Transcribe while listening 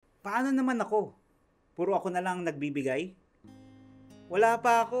Paano naman ako? Puro ako na lang nagbibigay? Wala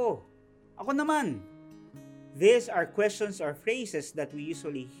pa ako. Ako naman. These are questions or phrases that we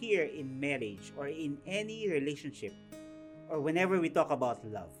usually hear in marriage or in any relationship or whenever we talk about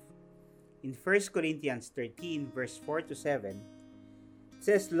love. In 1 Corinthians 13 verse 4 to 7, it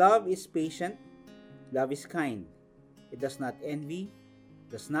says, "Love is patient, love is kind. It does not envy,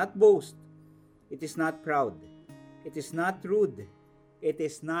 does not boast. It is not proud. It is not rude. It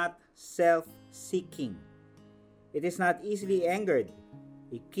is not self-seeking. It is not easily angered.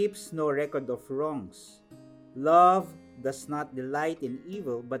 It keeps no record of wrongs. Love does not delight in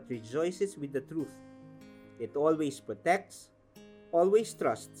evil, but rejoices with the truth. It always protects, always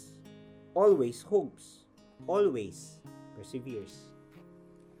trusts, always hopes, always perseveres."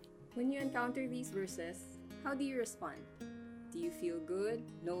 When you encounter these verses, how do you respond? Do you feel good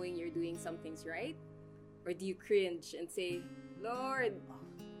knowing you're doing some things right? Or do you cringe and say, "Lord,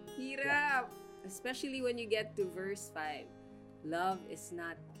 hirap"? Especially when you get to verse 5. Love is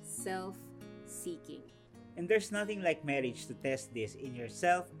not self-seeking. And there's nothing like marriage to test this in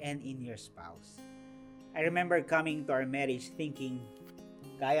yourself and in your spouse. I remember coming to our marriage thinking,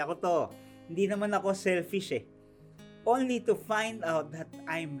 kaya ko to. Hindi naman ako selfish eh. Only to find out that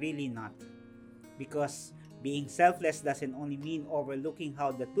I'm really not. Because being selfless doesn't only mean overlooking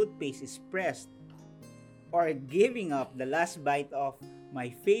how the toothpaste is pressed or giving up the last bite of my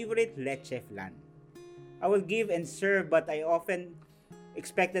favorite leche flan. I will give and serve, but I often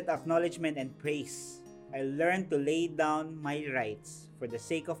expected acknowledgement and praise. I learned to lay down my rights for the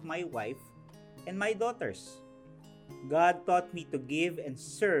sake of my wife and my daughters. God taught me to give and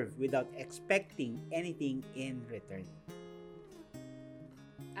serve without expecting anything in return.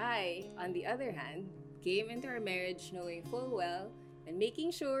 I, on the other hand, came into our marriage knowing full well and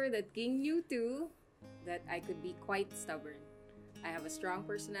making sure that King knew too that I could be quite stubborn. I have a strong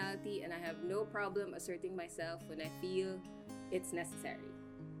personality and I have no problem asserting myself when I feel it's necessary.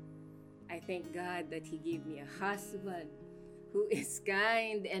 I thank God that He gave me a husband who is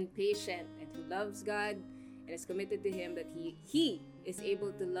kind and patient and who loves God and is committed to Him, that he is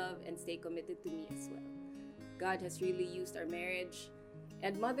able to love and stay committed to me as well. God has really used our marriage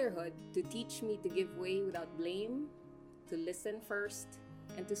and motherhood to teach me to give way without blame, to listen first,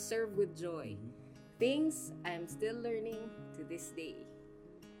 and to serve with joy. Things I am still learning to this day.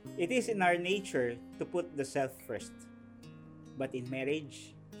 It is in our nature to put the self first. But in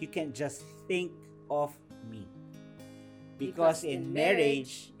marriage, you can't just think of me. Because in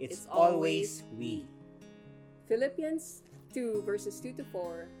marriage, it's always we. Philippians 2 verses 2 to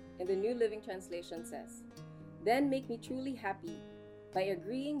 4 in the New Living Translation says, "Then make me truly happy by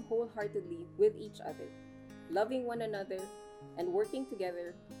agreeing wholeheartedly with each other, loving one another, and working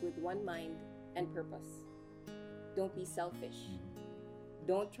together with one mind and purpose. Don't be selfish.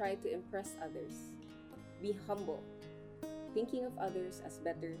 Don't try to impress others. Be humble, thinking of others as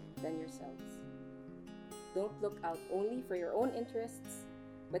better than yourselves. Don't look out only for your own interests,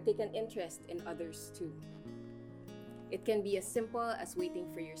 but take an interest in others too." It can be as simple as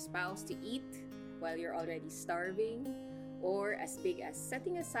waiting for your spouse to eat while you're already starving, or as big as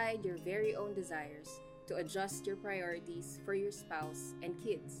setting aside your very own desires to adjust your priorities for your spouse and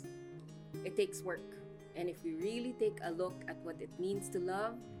kids. It takes work, and if we really take a look at what it means to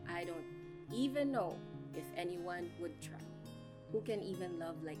love, I don't even know if anyone would try. Who can even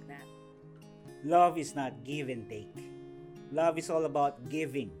love like that? Love is not give and take. Love is all about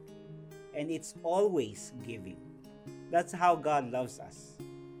giving. And it's always giving. That's how God loves us.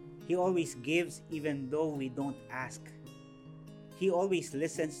 He always gives even though we don't ask. He always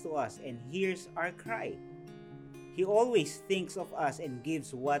listens to us and hears our cry. He always thinks of us and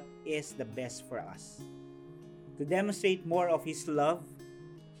gives what is the best for us. To demonstrate more of His love,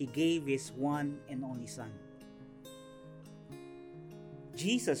 He gave His one and only Son.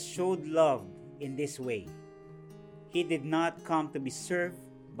 Jesus showed love in this way. He did not come to be served,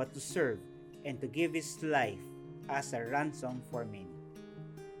 but to serve and to give His life as a ransom for many.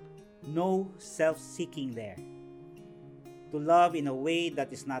 No self-seeking there. To love in a way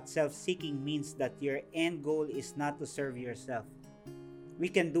that is not self-seeking means that your end goal is not to serve yourself. We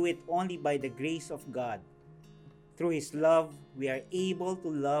can do it only by the grace of God. Through His love, we are able to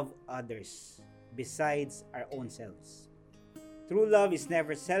love others besides our own selves. True love is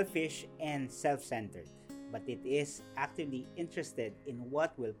never selfish and self-centered, but it is actively interested in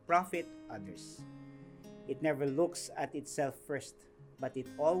what will profit others. It never looks at itself first, but it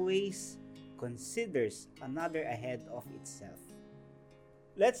always considers another ahead of itself.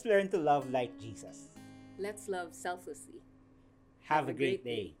 Let's learn to love like Jesus. Let's love selflessly. Have a great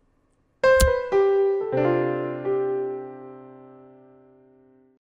day.